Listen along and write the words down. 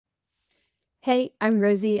Hey, I'm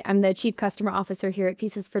Rosie. I'm the Chief Customer Officer here at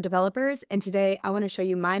Pieces for Developers, and today I want to show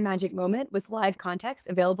you my magic moment with live context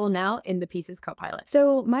available now in the Pieces Copilot.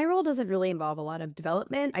 So my role doesn't really involve a lot of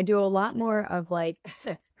development. I do a lot more of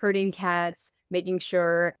herding cats, making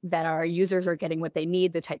sure that our users are getting what they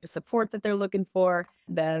need, the type of support that they're looking for,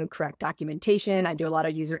 the correct documentation. I do a lot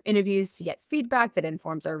of user interviews to get feedback that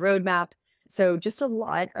informs our roadmap. So just a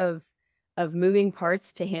lot of moving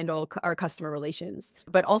parts to handle our customer relations.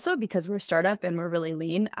 But also because we're a startup and we're really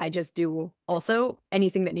lean, I just do also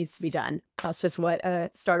anything that needs to be done. That's just what a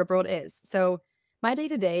startup world is. So my day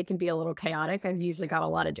to day can be a little chaotic. I've usually got a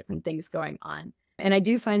lot of different things going on. And I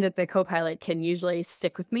do find that the Copilot can usually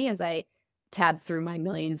stick with me as I tab through my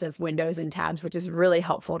millions of windows and tabs, which is really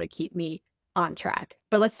helpful to keep me on track.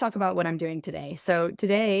 But let's talk about what I'm doing today. So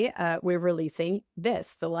today we're releasing the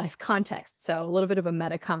live context. So a little bit of a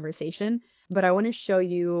meta conversation, but I want to show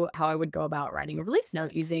you how I would go about writing a release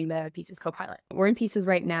note using the Pieces Copilot. We're in Pieces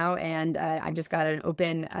right now, and I just got an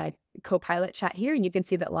open Copilot chat here, and you can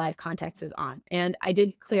see that live context is on. And I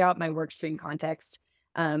did clear out my workstream context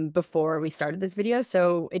before we started this video,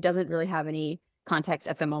 so it doesn't really have any context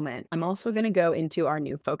at the moment. I'm also going to go into our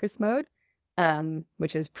new focus mode,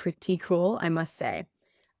 which is pretty cool, I must say.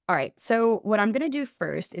 All right, so what I'm going to do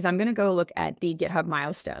first is I'm going to go look at the GitHub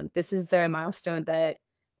milestone. This is the milestone that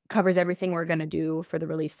covers everything we're going to do for the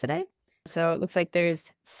release today. So it looks like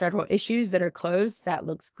there's several issues that are closed. That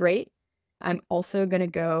looks great. I'm also going to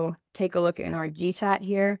go take a look in our GChat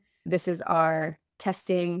here. This is our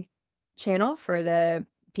testing channel for the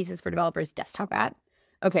Pieces for Developers desktop app.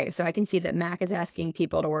 Okay, so I can see that Mac is asking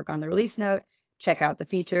people to work on the release note, check out the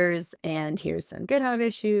features, and here's some GitHub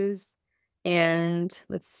issues. And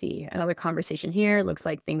let's see, another conversation here. Looks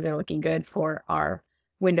like things are looking good for our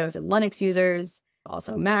Windows and Linux users,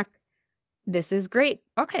 also Mac. This is great.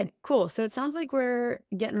 Okay, cool. So it sounds like we're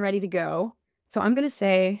getting ready to go. So I'm going to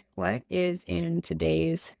say what is in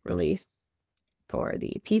today's release for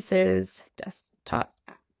the Pieces desktop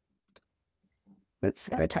app. Oops,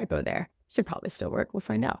 got a typo there. Should probably still work. We'll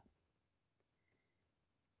find out.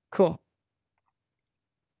 Cool.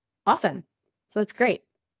 Awesome. So that's great.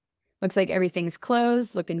 Looks like everything's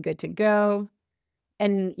closed, looking good to go.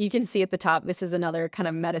 And you can see at the top, this is another kind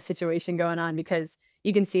of meta situation going on because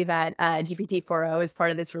you can see that GPT-4o is part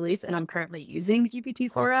of this release, and I'm currently using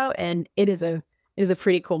GPT-4o, and it is a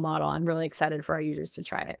pretty cool model. I'm really excited for our users to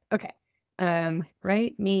try it. Okay,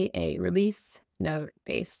 write me a release note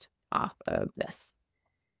based off of this.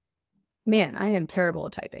 Man, I am terrible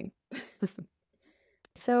at typing.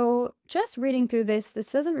 So just reading through this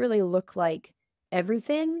doesn't really look like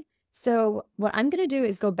everything. So what I'm going to do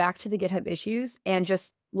is go back to the GitHub issues and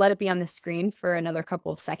just let it be on the screen for another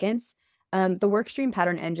couple of seconds. The workstream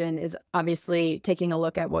pattern engine is obviously taking a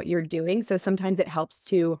look at what you're doing. So sometimes it helps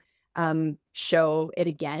to show it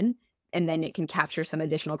again, and then it can capture some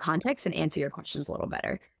additional context and answer your questions a little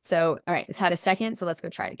better. So, all right, it's had a second, so let's go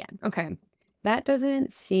try it again. Okay, that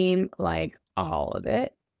doesn't seem like all of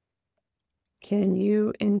it. Can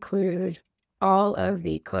you include all of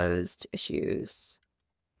the closed issues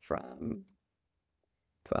from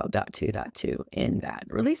 12.2.2 in that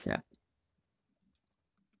release note?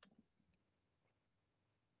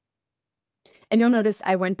 And you'll notice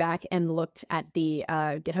I went back and looked at the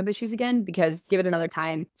GitHub issues again, because give it another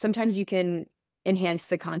time. Sometimes you can enhance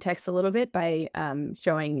the context a little bit by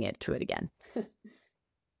showing it to it again.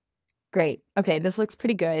 Great. Okay, this looks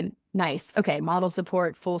pretty good. Nice. Okay, model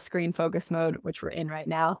support, full screen focus mode, which we're in right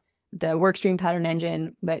now. The workstream pattern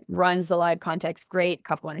engine that runs the live context, great.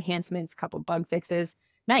 Couple enhancements, couple bug fixes.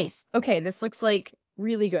 Nice. Okay, this looks like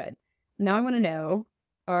really good. Now I want to know,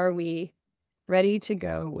 are we ready to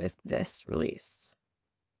go with this release?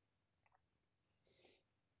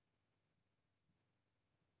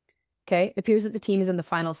 Okay, it appears that the team is in the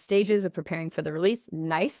final stages of preparing for the release.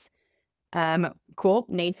 Nice. Cool.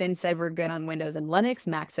 Nathan said we're good on Windows and Linux.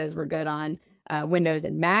 Mac says we're good on Windows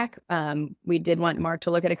and Mac. We did want Mark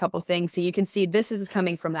to look at a couple things. So you can see this is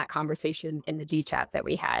coming from that conversation in the G chat that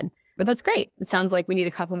we had. But that's great. It sounds like we need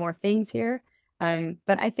a couple more things here.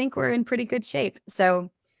 But I think we're in pretty good shape. So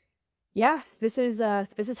yeah, this is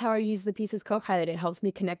how I use the Pieces Copilot. It helps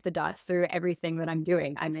me connect the dots through everything that I'm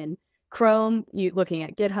doing. I'm in Chrome, looking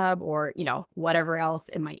at GitHub, or whatever else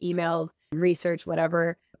in my emails, research,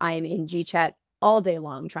 whatever. I'm in GChat all day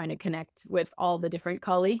long trying to connect with all the different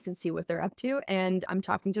colleagues and see what they're up to. And I'm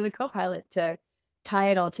talking to the Copilot to tie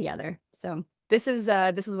it all together. So this is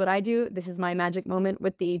what I do. This is my magic moment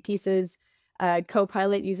with the Pieces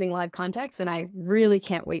Copilot using live context. And I really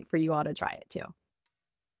can't wait for you all to try it too.